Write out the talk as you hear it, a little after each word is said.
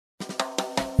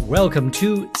Welcome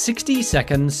to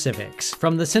 60-Second Civics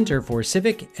from the Center for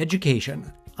Civic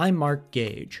Education. I'm Mark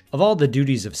Gage. Of all the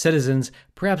duties of citizens,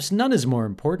 perhaps none is more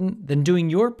important than doing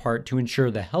your part to ensure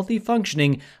the healthy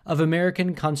functioning of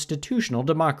American constitutional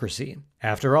democracy.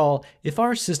 After all, if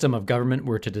our system of government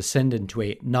were to descend into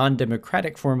a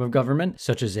non-democratic form of government,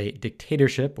 such as a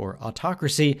dictatorship or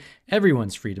autocracy,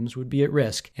 everyone's freedoms would be at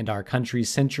risk, and our country's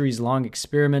centuries-long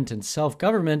experiment in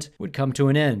self-government would come to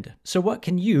an end. So what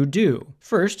can you do?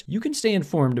 First, you can stay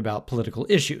informed about political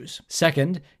issues.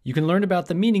 Second, you can learn about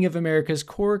the meaning of America's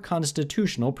core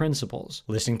constitutional principles.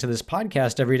 Listening to this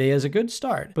podcast every day is a good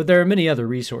start, but there are many other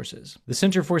resources. The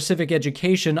Center for Civic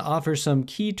Education offers some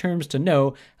key terms to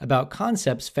know about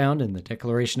concepts found in the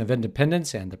Declaration of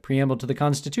Independence and the preamble to the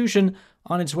Constitution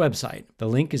on its website. The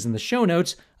link is in the show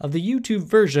notes of the YouTube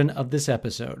version of this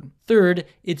episode. Third,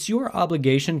 it's your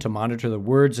obligation to monitor the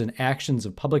words and actions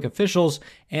of public officials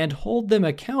and hold them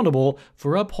accountable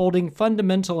for upholding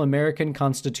fundamental American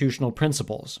constitutional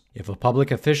principles. If a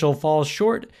public official falls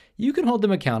short, you can hold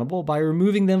them accountable by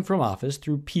removing them from office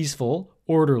through peaceful,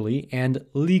 orderly, and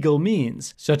legal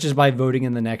means, such as by voting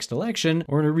in the next election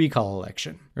or in a recall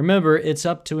election. Remember, it's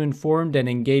up to informed and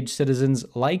engaged citizens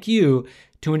like you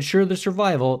to ensure the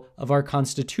survival of our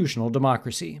constitutional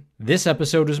democracy. This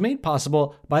episode was made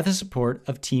possible by the support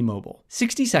of T-Mobile.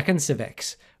 60-Second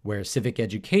Civics, where civic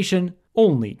education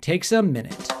only takes a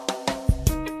minute.